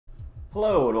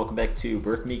Hello and welcome back to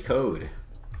Birth Me Code.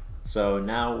 So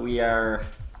now we are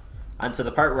onto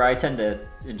the part where I tend to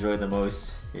enjoy the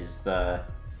most is the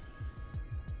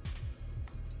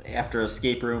after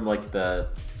escape room, like the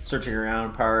searching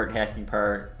around part, hacking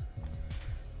part,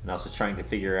 and also trying to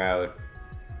figure out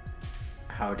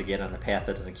how to get on a path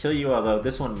that doesn't kill you, although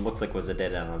this one looked like it was a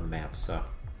dead end on the map, so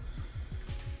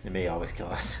it may always kill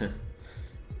us.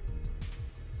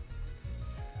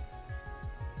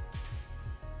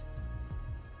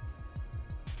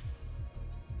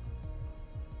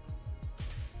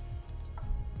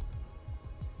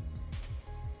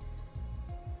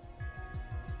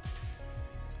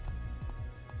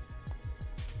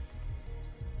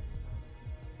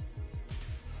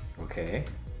 Okay.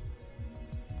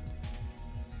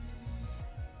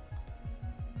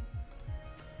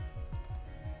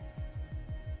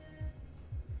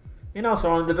 And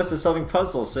also, I'm the best at solving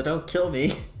puzzles, so don't kill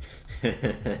me.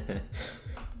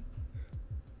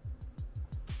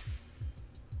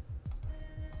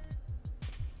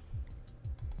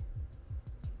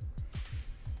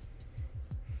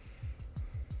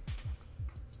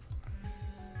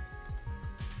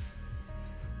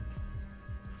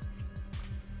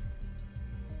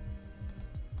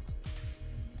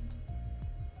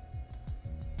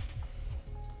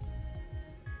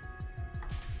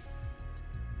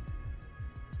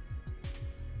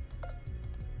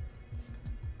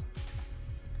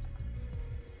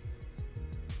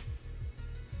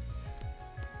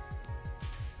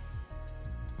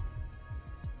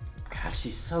 God,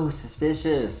 she's so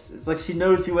suspicious. It's like she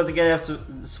knows he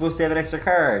wasn't supposed to have an extra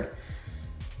card,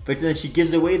 but then she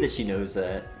gives away that she knows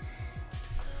that.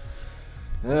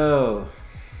 Oh,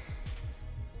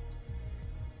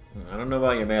 I don't know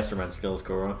about your mastermind skills,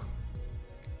 Goro.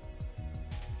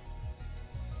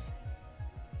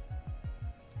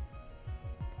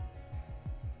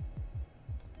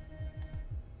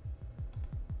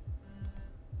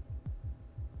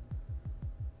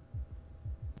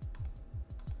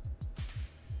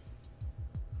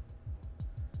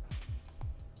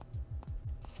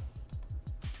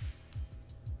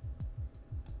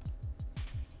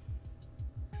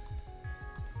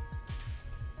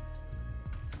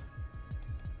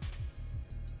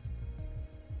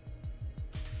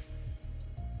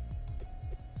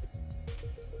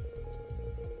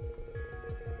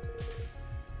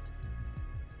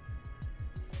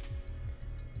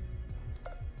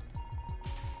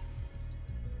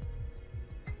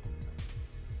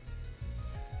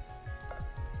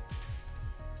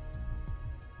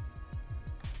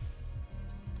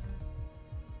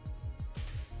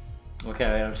 Okay,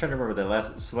 I'm trying to remember the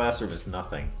last room is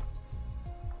nothing.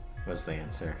 What's the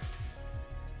answer?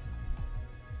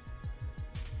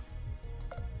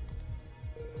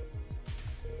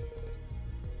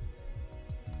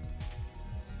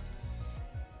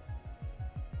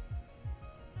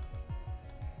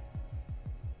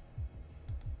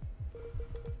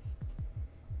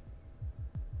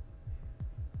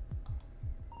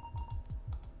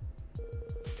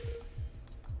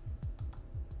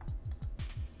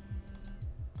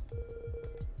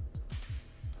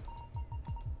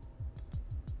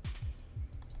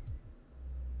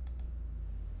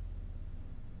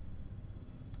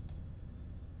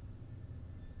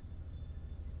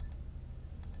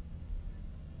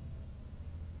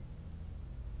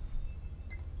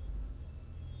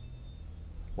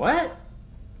 What?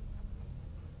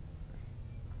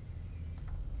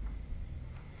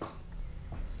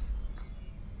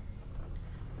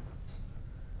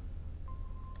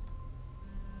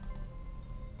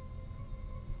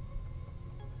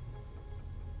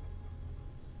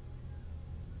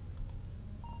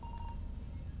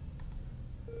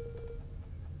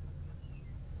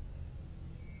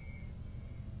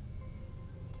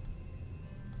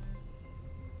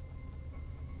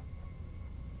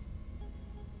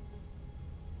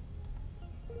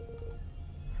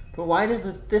 But why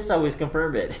does this always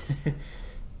confirm it?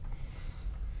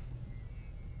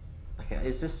 Like,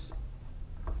 is this?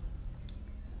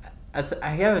 I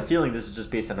have a feeling this is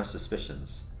just based on our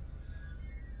suspicions,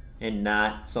 and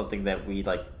not something that we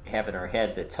like have in our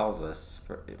head that tells us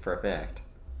for a fact.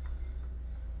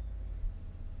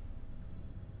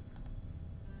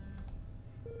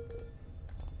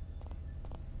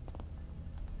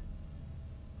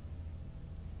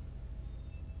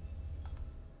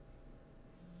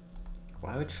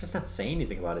 Why would she just not say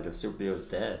anything about it if Superhero was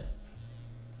dead?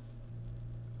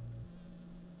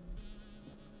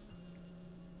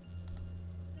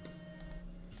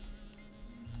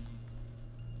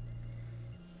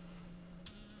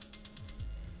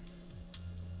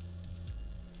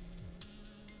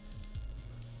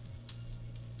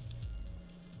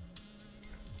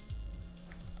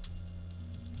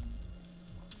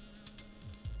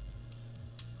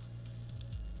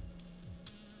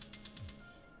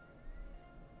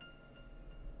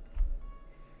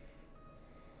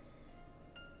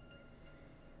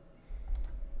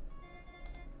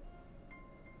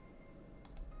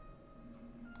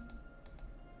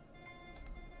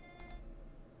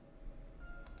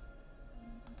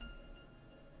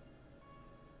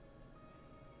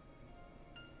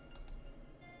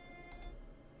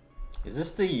 Is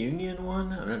this the Union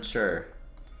one? I'm not sure.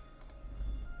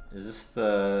 Is this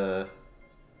the...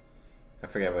 I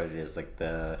forget what it is, like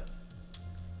the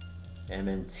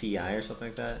MNTI or something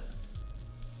like that?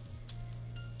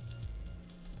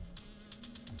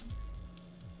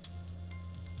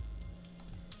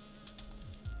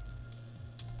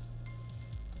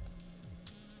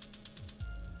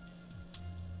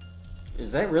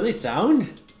 Is that really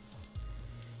sound?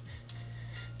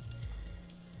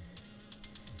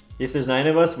 If there's 9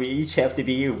 of us, we each have to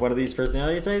be one of these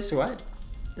personality types? What?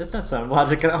 That's not sound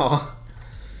logic at all.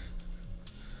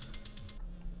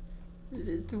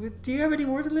 Do you have any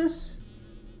more to this?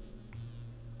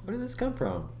 Where did this come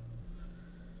from?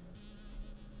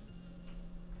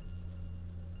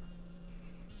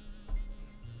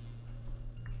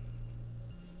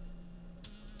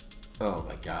 Oh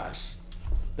my gosh.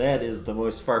 That is the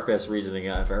most far-fetched reasoning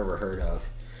I've ever heard of.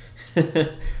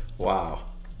 Wow.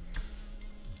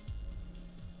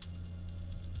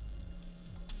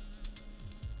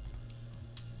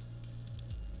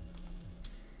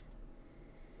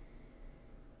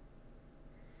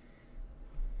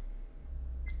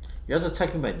 You're also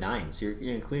talking about 9, so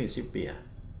you're including Superbia.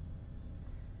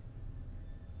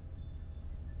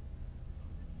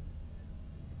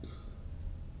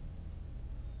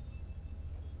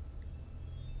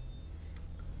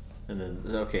 And then,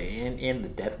 okay, and the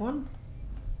dead one?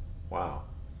 Wow.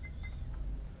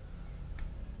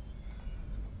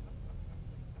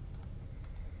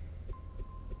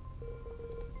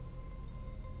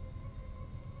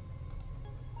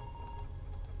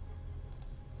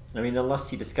 I mean, unless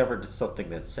he discovered something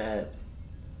that said,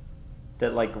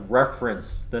 that like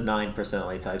referenced the 9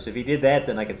 personality types. If he did that,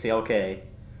 then I could say, okay,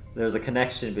 there's a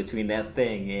connection between that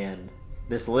thing and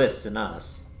this list and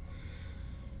us.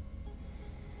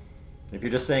 If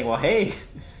you're just saying, well, hey,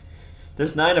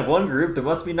 there's 9 of one group, there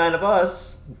must be 9 of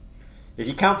us. If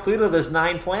you count Pluto, there's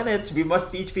 9 planets, we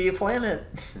must each be a planet.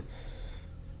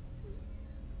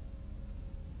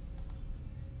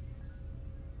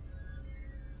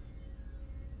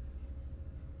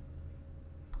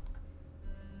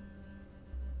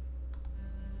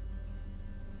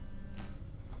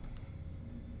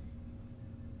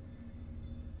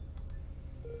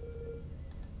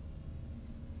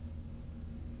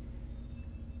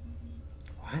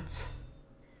 What?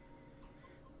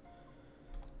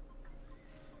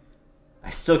 I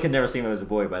still can never see him as a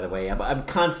boy, by the way. I'm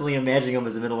constantly imagining him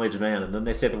as a middle-aged man, and then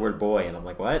they say the word boy, and I'm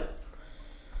like, what?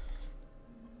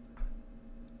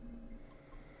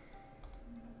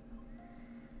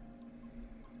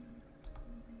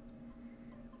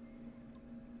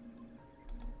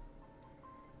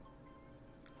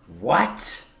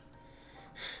 What?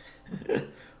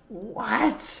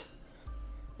 What?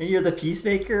 And you're the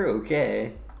peacemaker?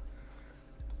 Okay.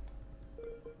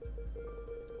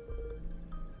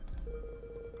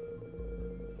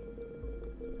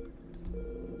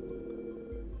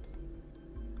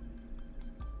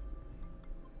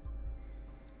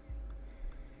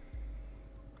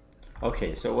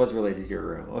 Okay, so it was related to your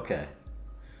room. Okay.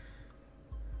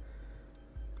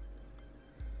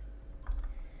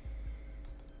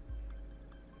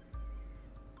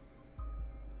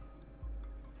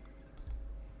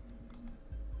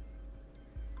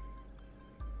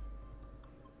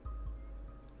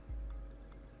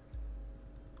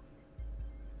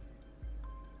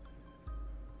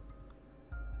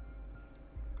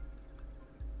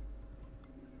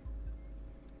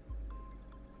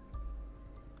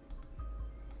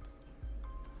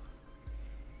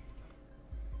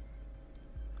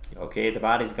 Okay, the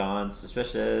body's gone.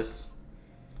 Suspicious.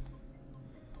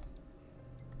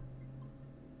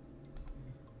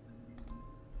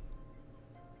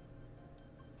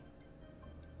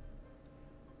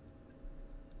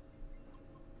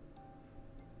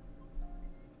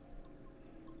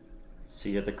 So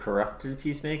you're the corrupted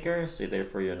peacemaker, so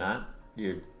therefore you're not.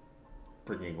 You're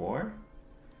bringing war?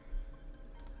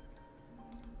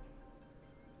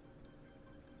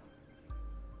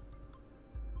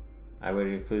 I would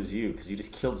include you, because you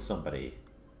just killed somebody.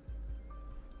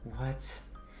 What?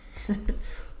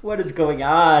 What is going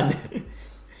on?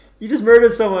 You just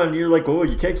murdered someone, you're like, oh,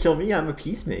 you can't kill me, I'm a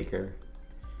peacemaker.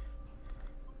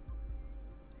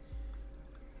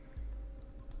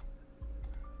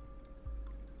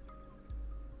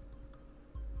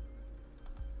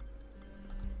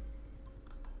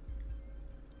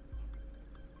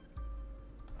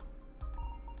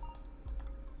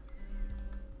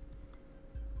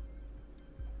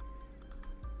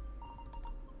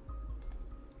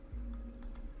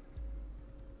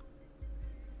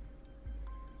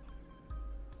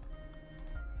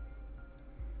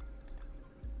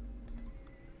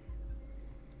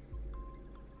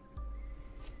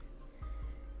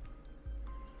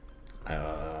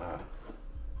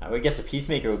 I would guess a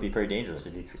Peacemaker would be pretty dangerous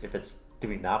if it's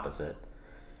doing the opposite.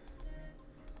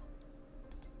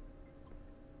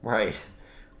 Right.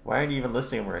 Why aren't you even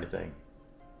listening or anything?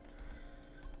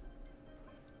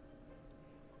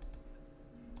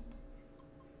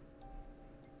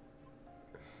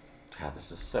 God,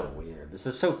 this is so weird. This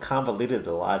is so convoluted,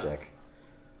 the logic.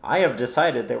 I have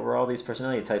decided that we're all these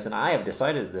personality types, and I have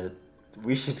decided that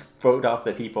we should vote off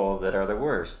the people that are the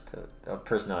worst of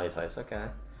personality types. Okay.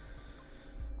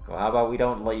 Well, how about we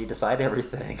don't let you decide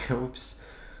everything? Oops.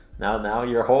 Now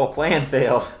your whole plan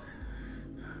failed.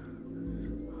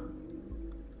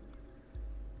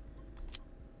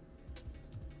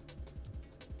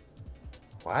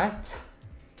 What?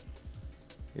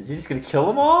 Is he just gonna kill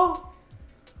them all?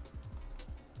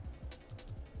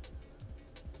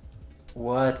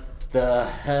 What the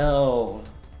hell?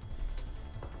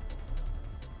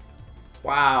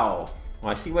 Wow.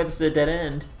 Well, I see why this is a dead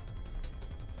end.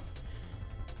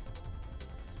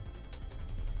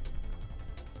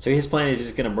 So his plan is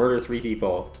just gonna murder 3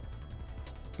 people.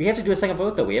 We have to do a second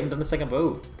vote, though. We haven't done a second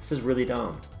vote. This is really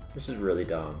dumb. This is really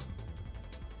dumb.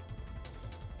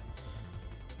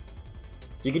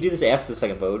 You could do this after the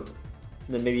second vote.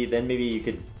 Then maybe you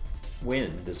could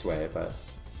win this way, but...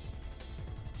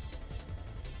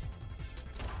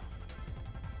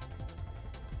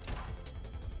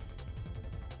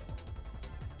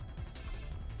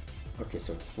 Okay,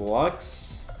 so it's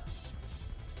Lux,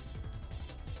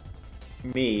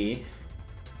 me,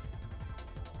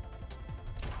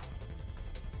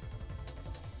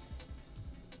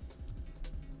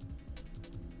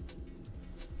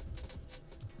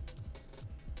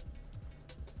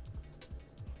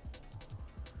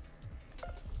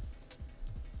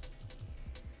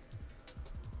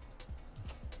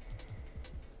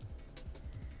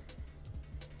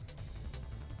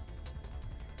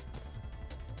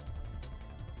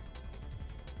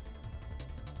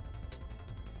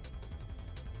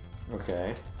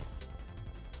 okay.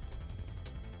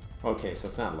 Okay, so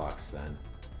it's not Lux then.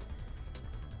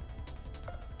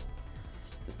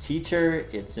 The teacher,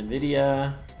 it's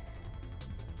NVIDIA.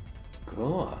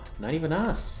 Cool, not even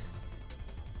us.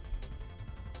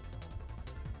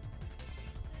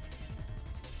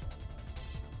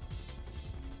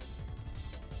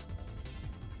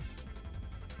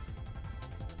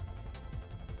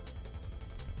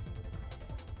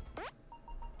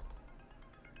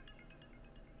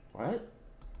 What?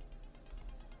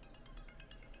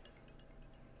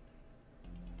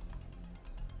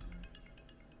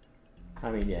 I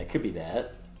mean, yeah, it could be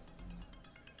that.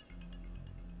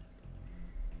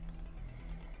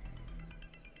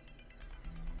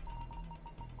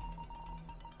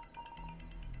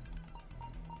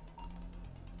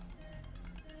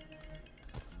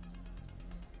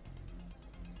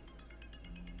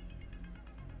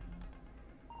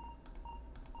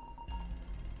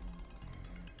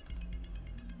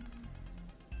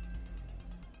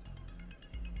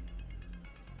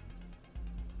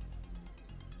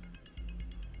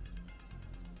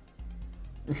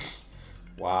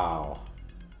 Wow.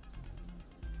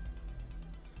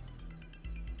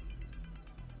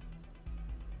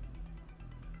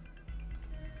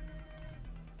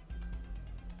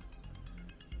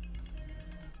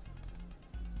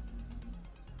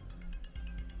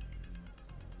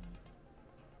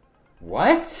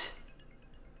 What?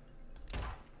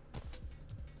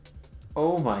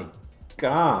 Oh my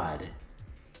God.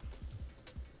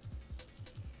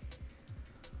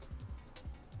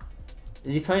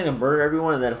 Is he planning to murder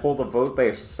everyone and then hold a vote by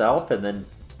yourself and then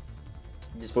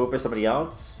just vote for somebody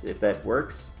else, if that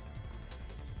works?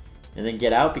 And then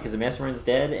get out because the mastermind's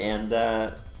dead and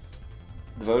the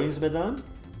voting's been done?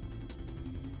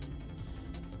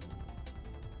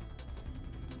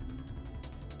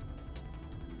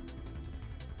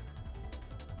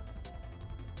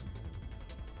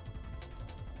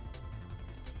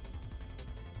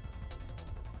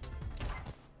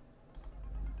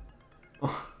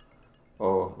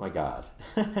 Oh my God.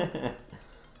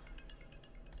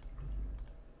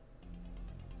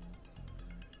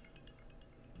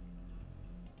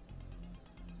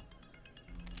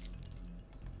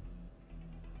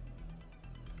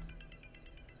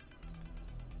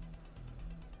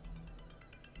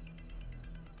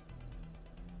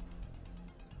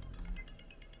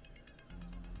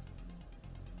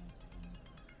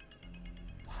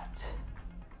 What?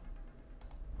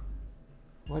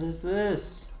 What is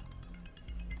this?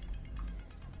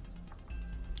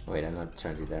 Wait, I'm not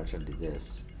trying to do that. I'm trying to do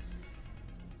this.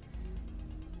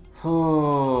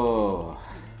 Oh.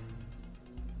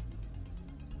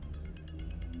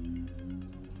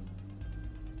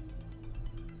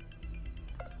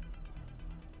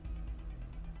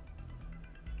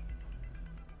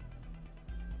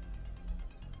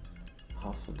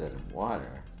 Alphabet and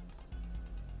water.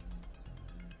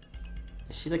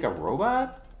 Is she like a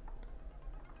robot?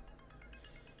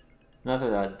 Not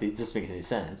that this makes any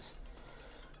sense.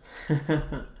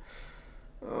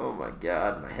 Oh my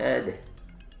god, my head.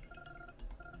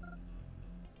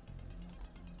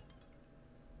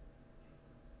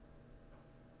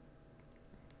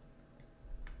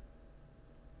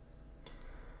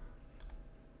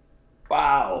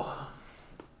 Wow.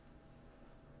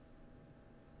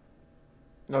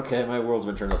 Okay, my world's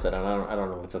been turned upside down. I don't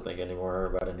know what to think anymore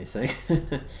about anything.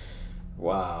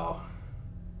 Wow.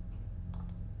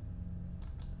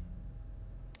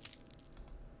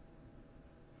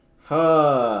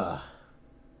 Huh.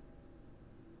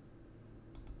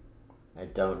 I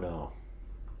don't know.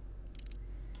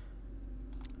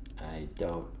 I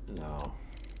don't know.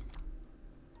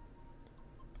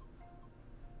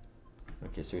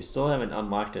 Okay, so we still haven't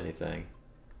unlocked anything.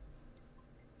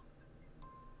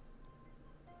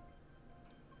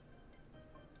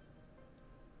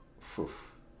 Phew.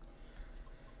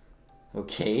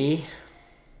 Okay.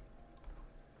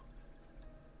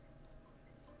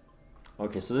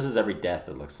 Okay, so this is every death,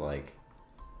 it looks like.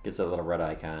 Gets that little red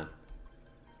icon.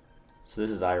 So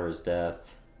this is Ira's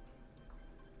death.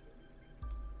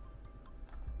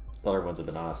 The other ones have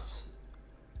been us.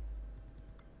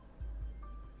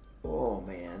 Oh,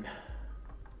 man.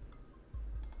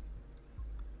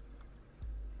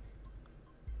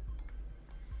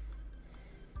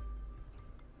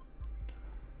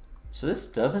 So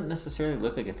this doesn't necessarily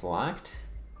look like it's locked,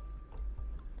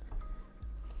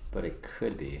 but it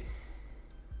could be.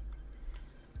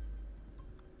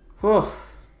 Whew.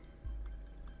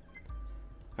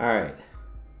 Alright.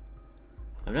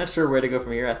 I'm not sure where to go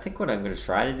from here. I think what I'm going to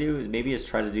try to do is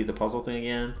try to do the puzzle thing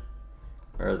again.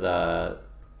 Or the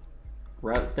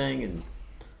route thing.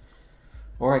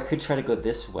 Or I could try to go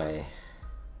this way.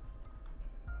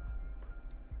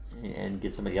 And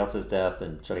get somebody else's death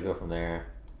and try to go from there.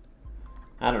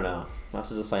 I don't know. I'll have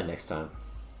to decide next time.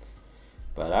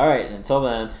 But alright, until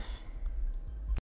then.